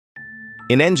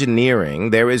In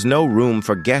engineering, there is no room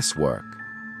for guesswork.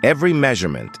 Every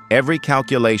measurement, every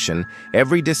calculation,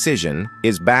 every decision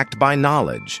is backed by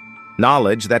knowledge.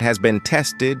 Knowledge that has been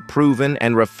tested, proven,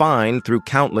 and refined through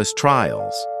countless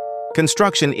trials.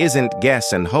 Construction isn't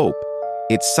guess and hope.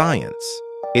 It's science.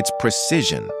 It's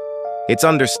precision. It's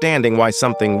understanding why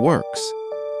something works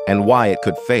and why it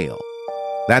could fail.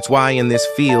 That's why in this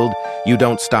field, you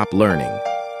don't stop learning.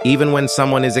 Even when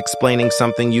someone is explaining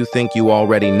something you think you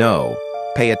already know,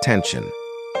 pay attention.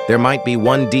 There might be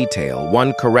one detail,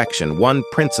 one correction, one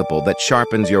principle that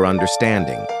sharpens your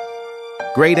understanding.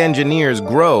 Great engineers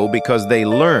grow because they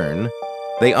learn,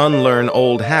 they unlearn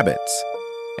old habits,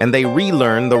 and they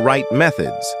relearn the right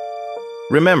methods.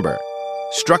 Remember,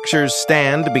 structures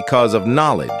stand because of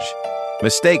knowledge.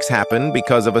 Mistakes happen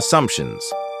because of assumptions.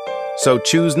 So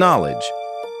choose knowledge,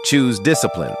 choose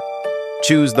discipline,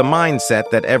 choose the mindset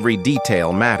that every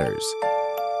detail matters.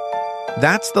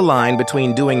 That's the line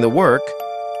between doing the work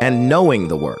and knowing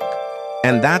the work.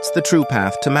 And that's the true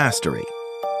path to mastery.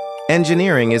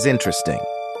 Engineering is interesting.